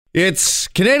It's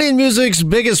Canadian music's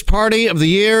biggest party of the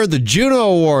year. The Juno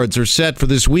Awards are set for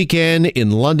this weekend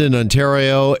in London,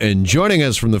 Ontario. And joining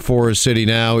us from the Forest City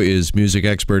now is music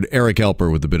expert Eric Alper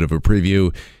with a bit of a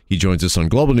preview. He joins us on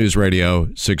Global News Radio,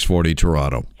 640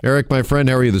 Toronto. Eric, my friend,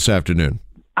 how are you this afternoon?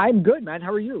 I'm good, man.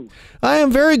 How are you? I am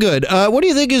very good. What do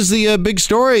you think is the big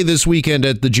story this weekend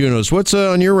at the Junos? What's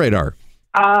on your radar?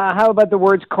 How about the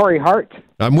words Corey Hart?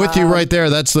 I'm with you right there.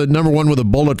 That's the number one with a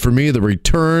bullet for me, the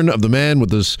return of the man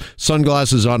with his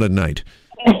sunglasses on at night.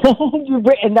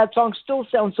 And that song still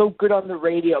sounds so good on the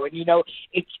radio. And, you know,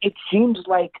 it seems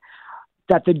like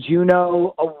that the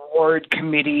Juno Award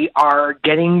Committee are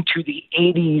getting to the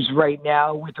 80s right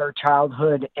now with our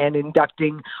childhood and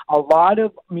inducting a lot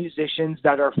of musicians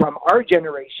that are from our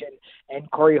generation. And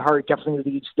Corey Hart definitely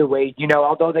leads the way. You know,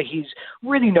 although that he's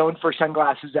really known for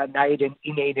Sunglasses at Night and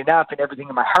Innate Enough and Everything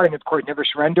in My Heart and, of course, Never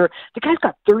Surrender, the guy's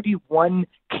got 31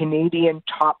 Canadian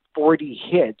top 40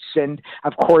 hits. And,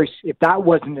 of course, if that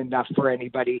wasn't enough for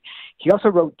anybody, he also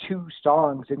wrote 2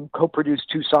 songs and co-produced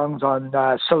 2 songs on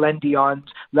Celine Dion's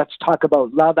Let's Talk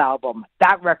About Love album.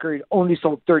 That record only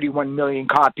sold 31 million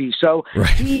copies. So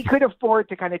He could afford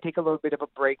to kind of take a little bit of a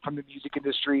break from the music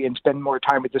industry and spend more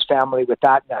time with his family with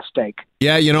that nest egg.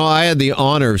 Yeah, you know, I had the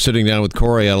honor of sitting down with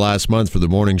Corey last month for the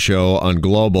morning show on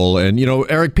Global. And, you know,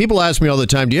 Eric, people ask me all the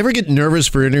time, do you ever get nervous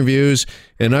for interviews?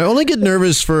 And I only get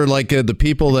nervous for, like, the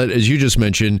people that, as you just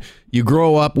mentioned, you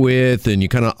grow up with and you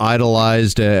kind of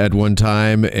idolized at one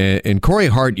time. And Corey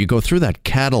Hart, you go through that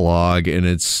catalog, and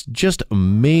it's just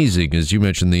amazing, as you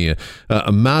mentioned, the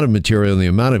amount of material and the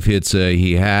amount of hits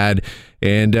he had.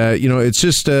 And, you know, it's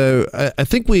just, I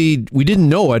think we didn't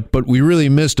know it, but we really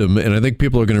missed him. And I think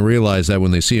people are going to realize that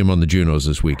when they see him on the Junos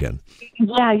this weekend.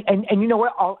 Yeah, and you know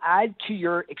what? I'll add to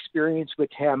your experience with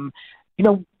him. You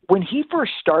know, when he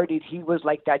first started, he was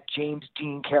like that James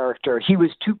Dean character. He was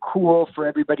too cool for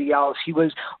everybody else. He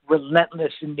was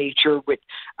relentless in nature with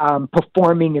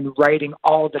performing and writing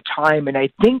all the time. And I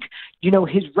think, you know,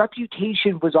 his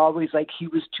reputation was always like he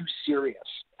was too serious.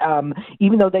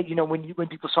 Even though that, you know, when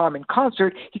people saw him in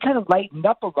concert, he kind of lightened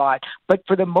up a lot. But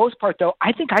for the most part, though,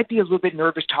 I think I'd be a little bit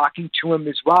nervous talking to him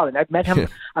as well. And I've met him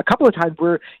a couple of times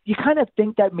where you kind of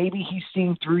think that maybe he's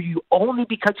seeing through you only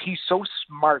because he's so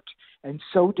smart and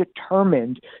so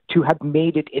determined to have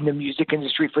made it in the music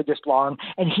industry for this long.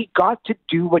 And he got to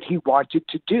do what he wanted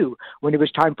to do when it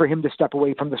was time for him to step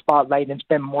away from the spotlight and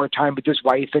spend more time with his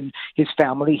wife and his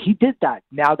family. He did that.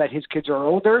 Now that his kids are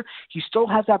older, he still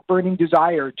has that burning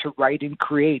desire to write and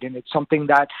create. And it's something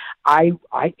that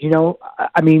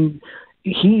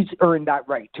he's earned that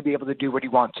right to be able to do what he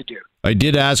wants to do. I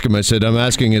did ask him, I said, I'm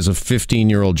asking as a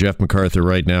 15-year-old Jeff MacArthur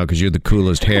right now, because you're the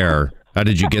coolest hair. How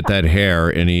did you get that hair?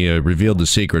 And he revealed the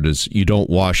secret is you don't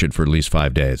wash it for at least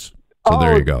 5 days. So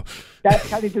there you go. That's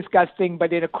kind of disgusting,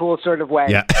 but in a cool sort of way.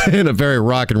 Yeah, in a very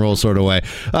rock and roll sort of way.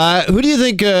 Who do you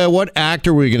think, what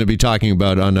actor are we going to be talking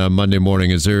about on Monday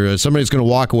morning? Is there somebody who's going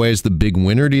to walk away as the big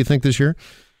winner, do you think, this year?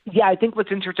 Yeah, I think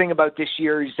what's interesting about this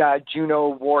year's Juno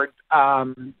Award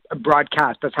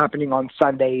broadcast that's happening on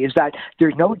Sunday is that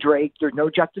there's no Drake, there's no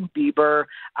Justin Bieber,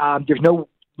 there's no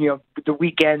The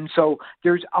Weeknd. So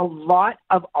there's a lot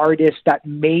of artists that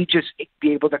may just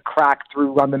be able to crack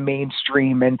through on the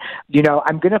mainstream. And, you know,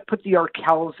 I'm going to put the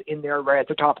Arkells in there right at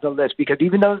the top of the list because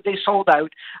even though they sold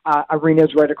out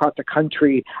arenas right across the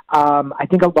country, I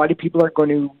think a lot of people are going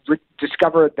to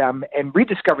discover them and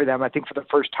rediscover them, I think, for the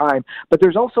first time. But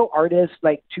there's also artists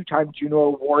like 2-time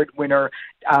Juno Award winner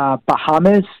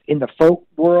Bahamas in the folk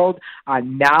world.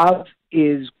 Nav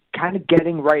is kind of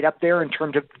getting right up there in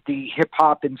terms of the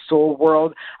hip-hop and soul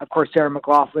world. Of course, Sarah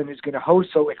McLachlan is going to host,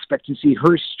 so expect to see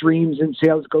her streams and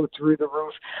sales go through the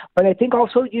roof. But I think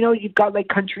also, you know, you've got like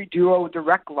country duo The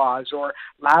Reclaws or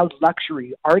Loud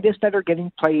Luxury, artists that are getting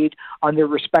played on their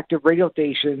respective radio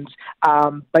stations.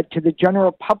 But to the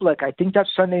general public, I think that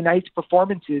Sunday night's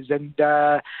performances and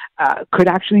could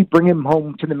actually bring him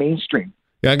home to the mainstream.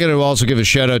 Yeah, I'm going to also give a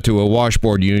shout out to a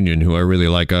Washboard Union, who I really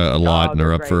like a lot, and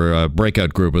they're up for a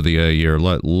breakout group of the year.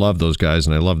 Love those guys,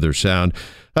 and I love their sound.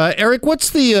 Eric, what's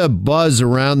the buzz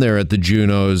around there at the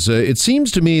Junos? It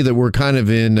seems to me that we're kind of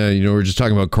in, we're just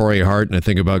talking about Corey Hart, and I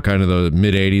think about kind of the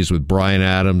mid-'80s with Bryan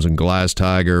Adams and Glass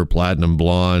Tiger, Platinum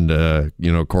Blonde,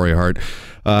 Corey Hart.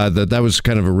 That was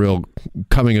kind of a real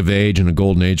coming of age and a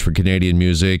golden age for Canadian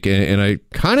music. And I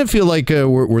kind of feel like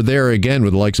we're there again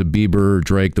with the likes of Bieber,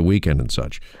 Drake, The Weeknd, and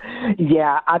such.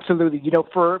 Yeah, absolutely. You know,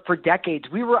 for decades,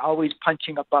 we were always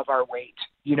punching above our weight.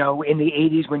 You know, in the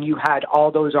 80s when you had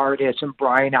all those artists and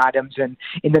Bryan Adams, and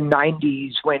in the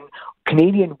 90s when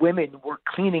Canadian women were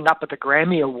cleaning up at the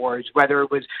Grammy Awards, whether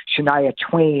it was Shania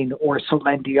Twain or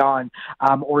Celine Dion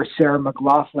or Sarah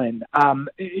McLachlan.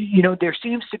 There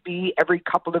seems to be every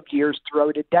couple of years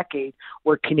throughout a decade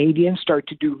where Canadians start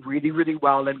to do really, really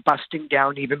well and busting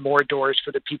down even more doors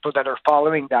for the people that are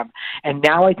following them. And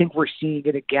now I think we're seeing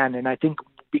it again. And I think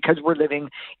because we're living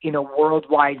in a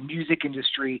worldwide music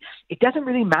industry, it doesn't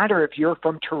really matter if you're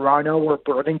from Toronto or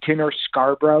Burlington or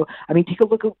Scarborough. I mean, take a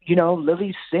look at,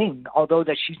 Lily Singh, although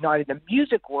that she's not in the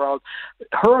music world,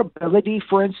 her ability,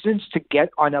 for instance, to get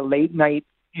on a late night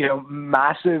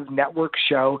massive network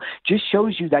show just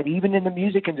shows you that even in the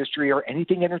music industry or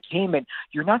anything entertainment,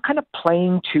 you're not kind of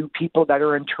playing to people that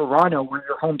are in Toronto or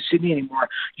your home city anymore.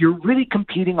 You're really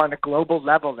competing on a global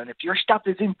level. And if your stuff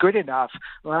isn't good enough,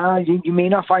 well, you may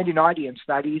not find an audience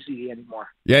that easy anymore.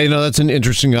 Yeah, that's an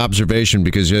interesting observation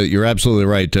because you're absolutely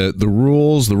right. The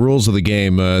rules of the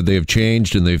game, they have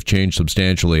changed and they've changed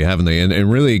substantially, haven't they?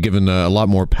 And really given a lot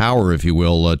more power, if you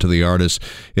will, to the artists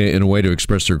in a way to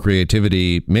express their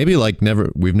creativity maybe like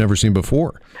we've never seen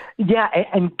before. Yeah,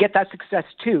 and get that success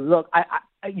too. Look,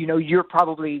 you're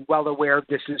probably well aware of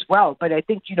this as well, but I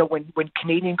think, when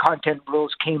Canadian content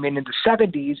rules came in the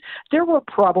 70s, there were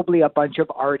probably a bunch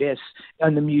of artists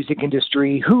in the music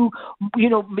industry who,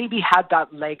 maybe had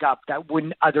that leg up that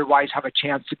wouldn't otherwise have a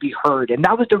chance to be heard. And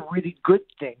that was a really good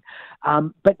thing.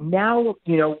 But now,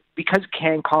 because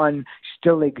CanCon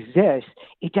still exists,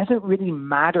 it doesn't really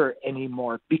matter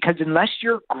anymore because unless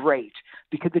you're great,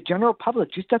 because the general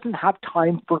public just doesn't have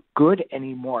time for good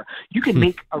anymore. You can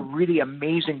make a really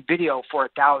amazing video for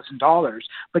 $1,000,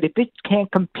 but if it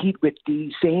can't compete with the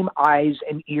same eyes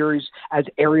and ears as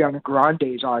Ariana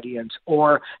Grande's audience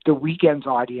or The Weeknd's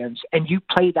audience, and you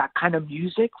play that kind of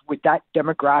music with that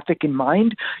demographic in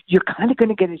mind, you're kind of going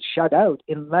to get it shut out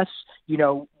unless,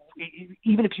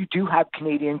 even if you do have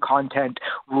Canadian content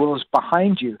rules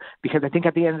behind you, because I think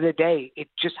at the end of the day, it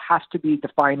just has to be the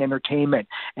fine entertainment.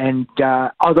 And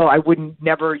although I wouldn't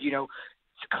never,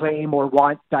 claim or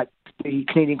want that the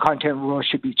Canadian content rules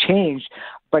should be changed,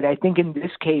 but I think in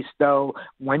this case, though,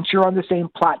 once you're on the same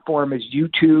platform as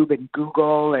YouTube and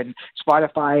Google and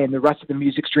Spotify and the rest of the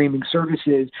music streaming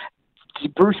services,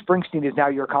 Bruce Springsteen is now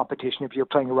your competition if you're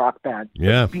playing a rock band.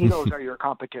 Yeah. The Beatles are your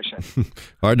competition.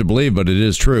 Hard to believe, but it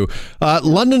is true.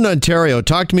 London, Ontario,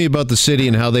 talk to me about the city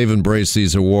and how they've embraced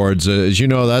these awards. As you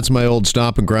know, that's my old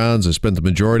stomping grounds. I spent the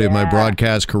majority of my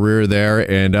broadcast career there,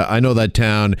 and I know that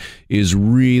town is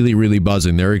really, really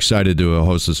buzzing. They're excited to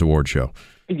host this award show.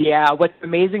 Yeah, what's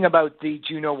amazing about the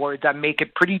Juno Awards that make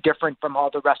it pretty different from all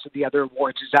the rest of the other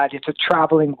awards is that it's a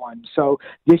traveling one. So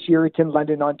this year it's in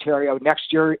London, Ontario.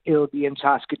 Next year it'll be in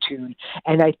Saskatoon.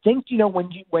 And I think,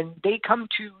 when they come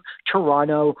to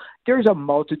Toronto, there's a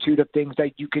multitude of things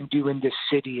that you can do in this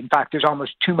city. In fact, there's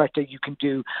almost too much that you can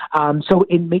do. So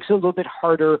it makes it a little bit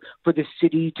harder for the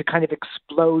city to kind of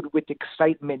explode with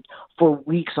excitement for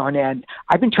weeks on end.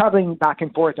 I've been traveling back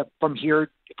and forth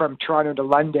from Toronto to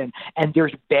London, and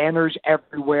there's banners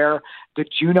everywhere. The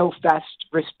Juno Fest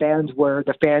wristbands where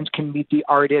the fans can meet the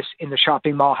artists in the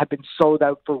shopping mall have been sold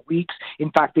out for weeks. In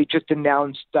fact, they just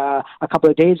announced a couple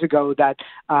of days ago that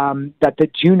the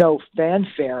Juno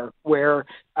Fanfare, where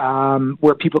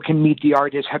people can meet the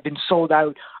artists, have been sold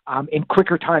out in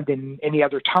quicker time than any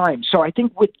other time. So I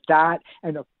think with that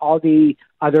and all the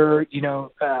other,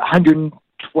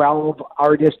 112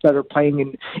 artists that are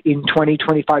playing in 20,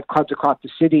 25 clubs across the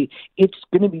city, it's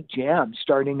going to be jammed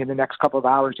starting in the next couple of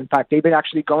hours. In fact, they've been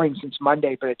actually going since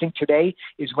Monday, but I think today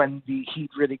is when the heat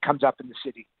really comes up in the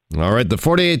city. All right, the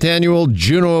 48th Annual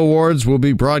Juno Awards will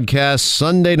be broadcast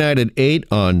Sunday night at 8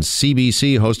 on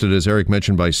CBC, hosted, as Eric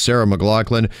mentioned, by Sarah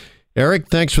McLachlan. Eric,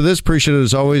 thanks for this. Appreciate it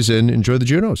as always, and enjoy the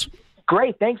Junos.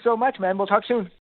 Great. Thanks so much, man. We'll talk soon.